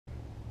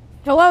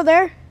Hello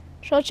there,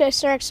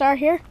 ct200u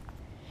here.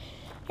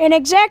 And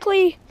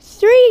exactly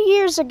 3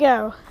 years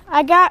ago,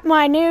 I got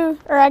my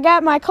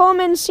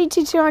Coleman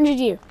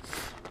ct200u.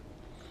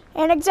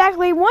 And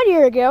exactly 1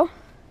 year ago,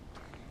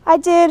 I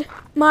did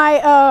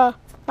my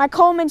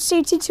Coleman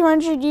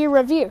ct200u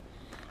review.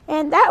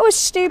 And that was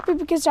stupid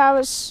because I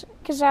was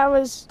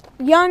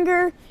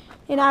younger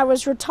and I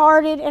was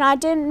retarded and I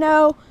didn't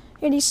know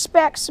any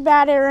specs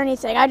about it or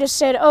anything. I just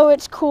said, oh,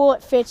 it's cool,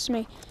 it fits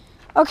me.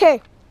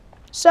 Okay,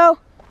 so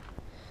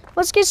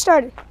let's get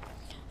started.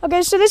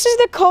 Okay, so this is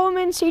the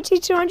Coleman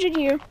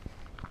ct200u.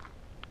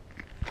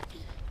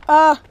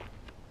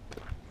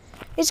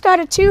 It's got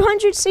a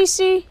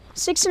 200cc,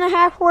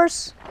 6.5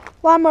 horse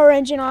lawnmower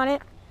engine on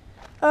it.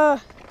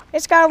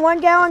 It's got a 1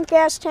 gallon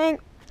gas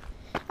tank.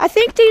 I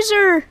think these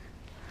are,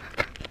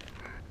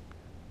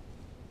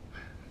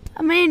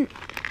 I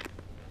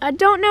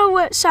don't know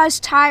what size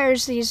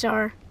tires these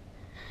are.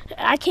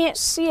 I can't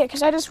see it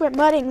because I just went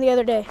mudding the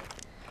other day.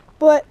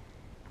 But,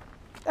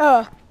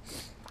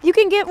 you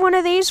can get one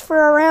of these for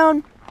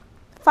around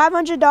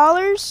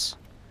 $500.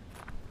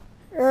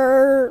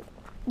 Or,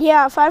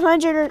 yeah,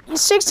 $500 or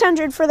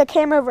 $600 for the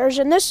camo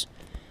version. This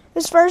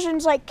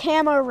version's like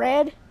camo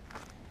red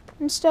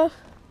and stuff.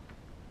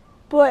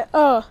 But,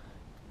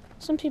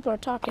 some people are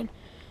talking.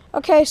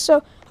 Okay,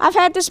 so I've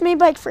had this mini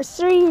bike for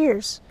 3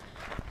 years.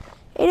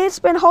 And it's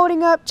been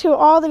holding up to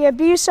all the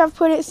abuse I've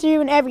put it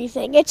through and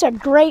everything. It's a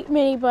great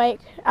mini bike.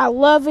 I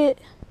love it.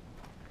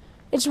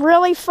 It's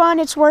really fun.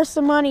 It's worth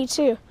the money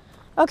too.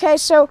 Okay,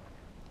 so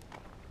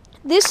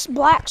this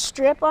black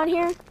strip on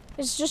here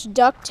is just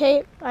duct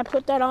tape. I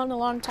put that on a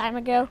long time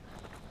ago.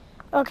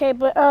 Okay,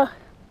 but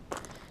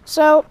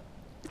so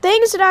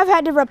things that I've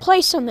had to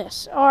replace on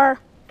this are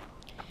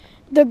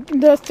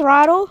the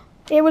throttle.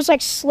 It was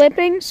like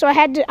slipping, so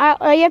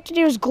all you have to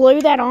do is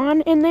glue that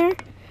on in there,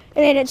 and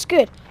then it's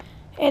good.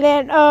 And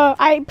then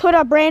I put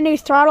a brand new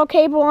throttle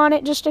cable on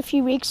it just a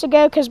few weeks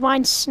ago because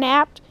mine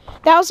snapped.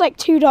 That was like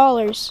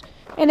 $2.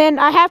 And then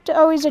I have to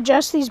always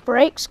adjust these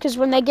brakes because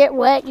when they get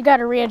wet, you got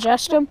to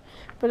readjust them.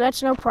 But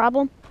that's no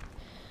problem.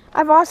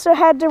 I've also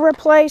had to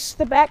replace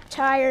the back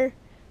tire.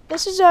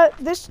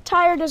 This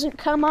tire doesn't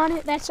come on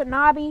it. That's a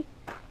knobby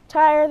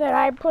tire that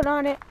I put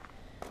on it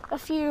a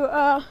few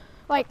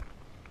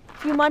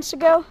months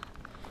ago.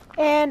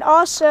 And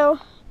also,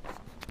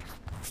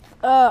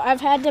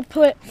 I've had to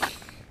put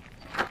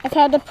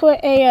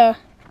a,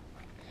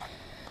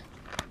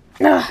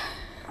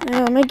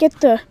 let me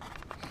get the,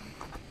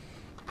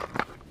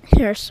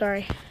 here,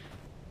 sorry.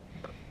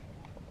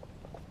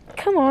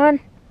 Come on.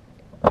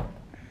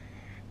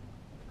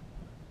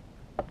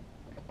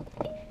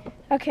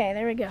 Okay,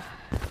 there we go.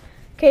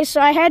 Okay,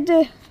 so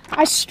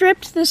I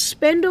stripped the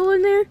spindle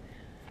in there,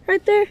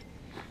 right there.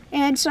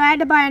 And so I had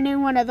to buy a new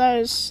one of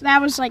those.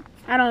 That was like,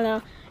 I don't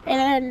know. And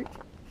then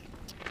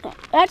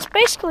that's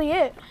basically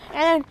it.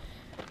 And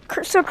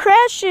so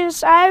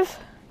crashes, I've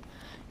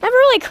never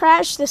really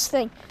crashed this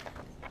thing.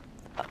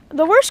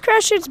 The worst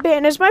crash it's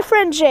been is my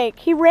friend Jake.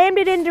 He rammed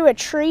it into a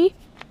tree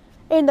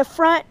and the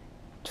front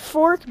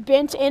fork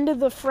bent into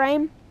the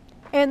frame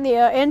and the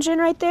engine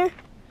right there.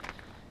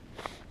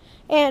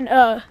 And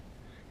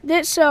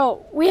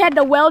so we had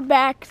to weld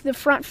back the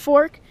front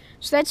fork.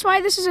 So that's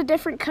why this is a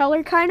different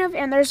color kind of,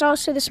 and there's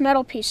also this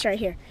metal piece right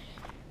here.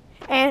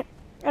 And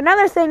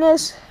another thing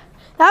is,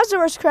 that was the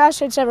worst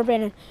crash it's ever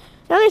been in.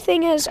 Another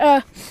thing is,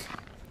 I've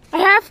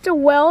had to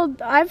weld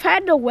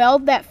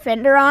that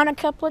fender on a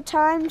couple of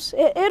times.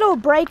 It'll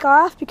break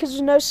off because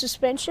there's no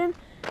suspension.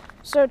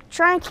 So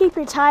try and keep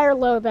your tire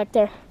low back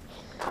there.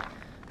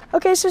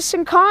 Okay, so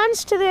some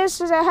cons to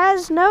this is it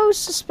has no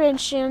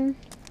suspension.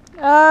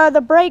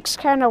 The brakes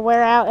kind of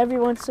wear out every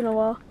once in a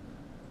while.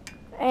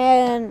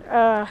 And,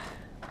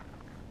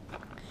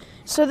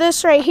 so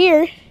this right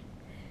here,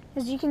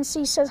 as you can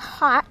see, says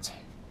hot.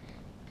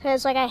 It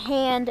has like a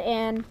hand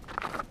and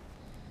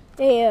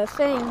a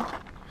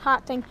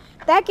hot thing.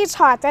 That gets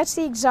hot. That's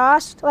the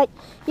exhaust. Like,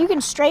 you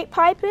can straight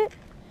pipe it,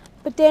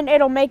 but then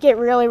it'll make it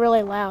really,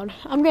 really loud.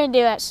 I'm going to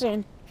do that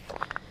soon.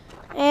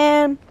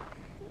 And,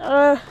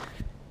 I've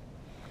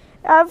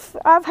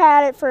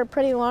had it for a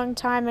pretty long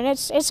time, and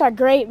it's a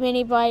great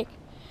mini bike.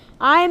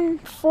 I'm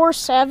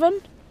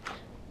 4'7",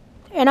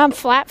 and I'm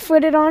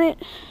flat-footed on it.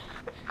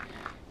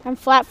 I'm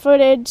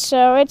flat-footed,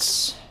 so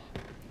it's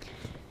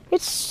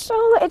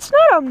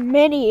not a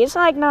mini. It's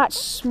like not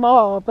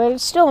small, but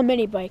it's still a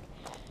mini bike.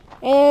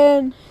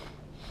 And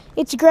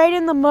it's great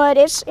in the mud.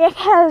 It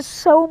has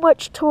so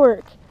much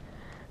torque.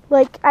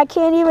 Like, I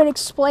can't even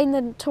explain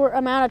the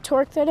amount of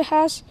torque that it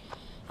has.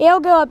 It'll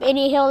go up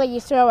any hill that you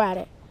throw at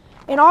it.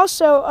 And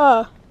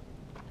also,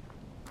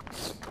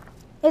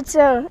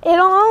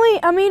 it'll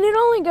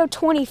only go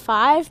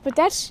 25, but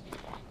that's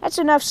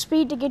enough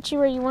speed to get you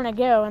where you want to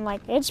go, and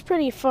like, it's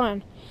pretty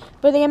fun.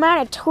 But the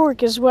amount of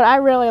torque is what I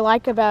really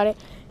like about it.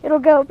 It'll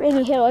go up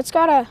any hill. It's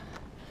got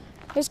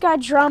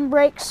drum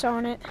brakes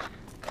on it,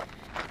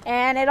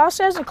 and it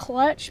also has a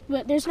clutch,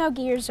 but there's no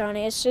gears on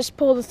it. It's just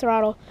pull the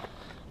throttle.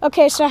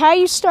 Okay, so how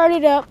you start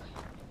it up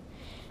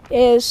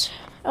is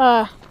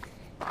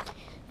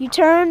you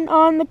turn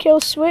on the kill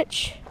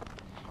switch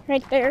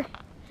right there.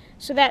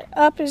 So that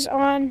up is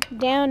on,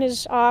 down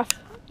is off.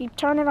 You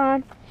turn it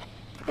on.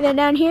 And then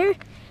down here,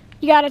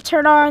 you got to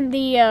turn on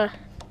the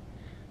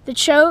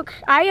choke.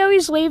 I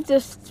always leave the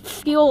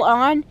fuel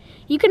on.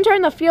 You can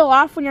turn the fuel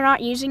off when you're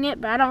not using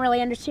it, but I don't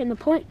really understand the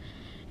point.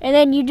 And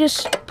then you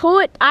just pull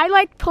it. I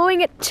like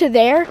pulling it to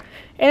there.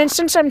 And then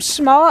since I'm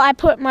small, I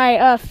put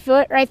my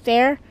foot right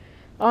there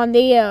on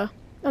the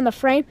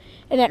frame,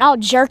 and then I'll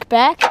jerk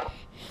back.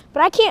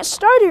 But I can't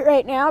start it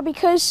right now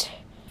because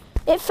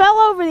it fell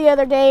over the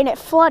other day and it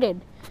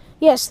flooded.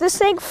 Yes, this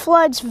thing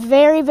floods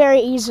very,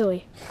 very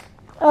easily.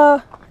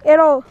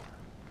 It'll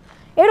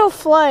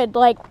flood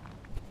like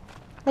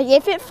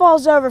if it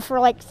falls over for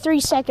like 3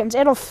 seconds,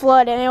 it'll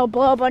flood and it'll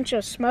blow a bunch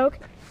of smoke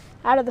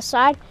out of the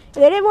side.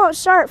 And then it won't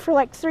start for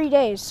like 3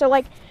 days. So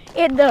like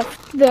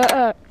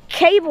the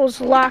cable's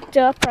locked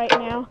up right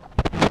now,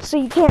 so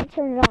you can't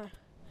turn it on.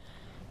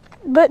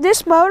 But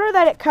this motor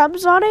that it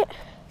comes on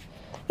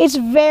it's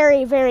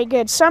very, very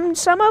good. Some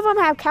of them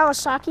have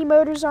Kawasaki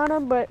motors on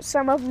them, but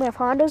some of them have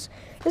Hondas.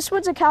 This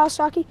one's a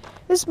Kawasaki.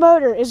 This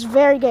motor is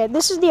very good.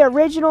 This is the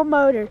original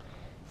motor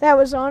that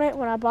was on it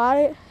when I bought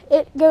it.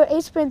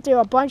 It's been through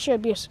a bunch of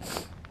abuse.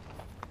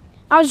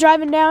 I was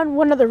driving down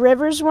one of the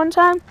rivers one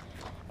time,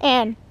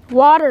 and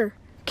water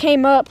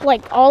came up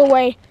like all the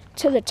way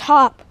to the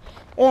top,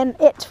 and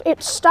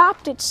it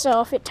stopped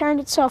itself. It turned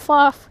itself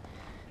off,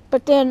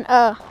 but then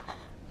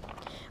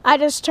I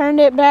just turned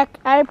it back.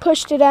 I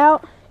pushed it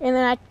out, and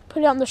then I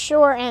put it on the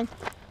shore and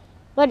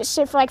let it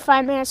sit for like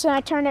 5 minutes, and I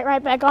turned it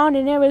right back on,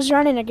 and it was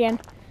running again.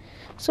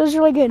 So it was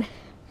really good.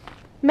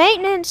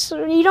 Maintenance,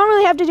 you don't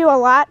really have to do a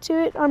lot to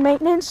it on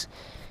maintenance.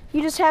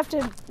 You just have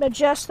to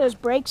adjust those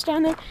brakes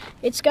down there.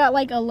 It's got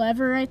like a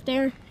lever right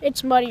there.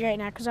 It's muddy right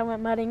now because I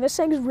went mudding. This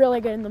thing's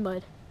really good in the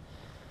mud.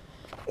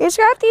 It's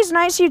got these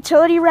nice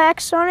utility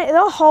racks on it.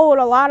 They'll hold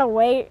a lot of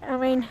weight. I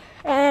mean,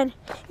 and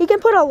you can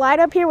put a light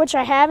up here, which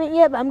I haven't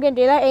yet, but I'm going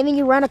to do that. And then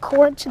you run a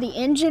cord to the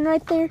engine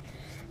right there.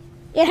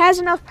 It has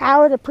enough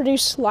power to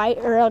produce light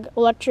or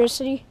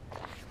electricity.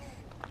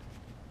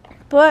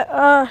 But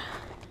I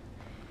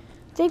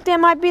think that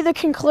might be the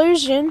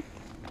conclusion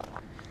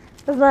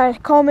of my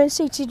Coleman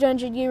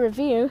ct200u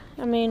review.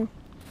 I mean,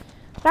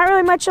 not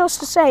really much else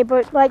to say,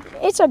 but like,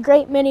 it's a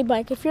great mini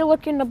bike. If you're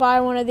looking to buy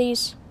one of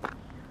these,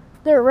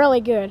 they're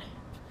really good.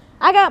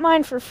 I got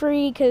mine for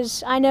free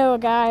because I know a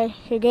guy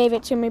who gave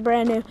it to me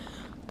brand new.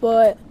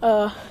 But,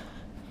 well,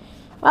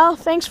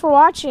 thanks for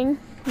watching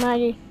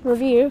my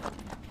review,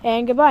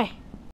 and goodbye.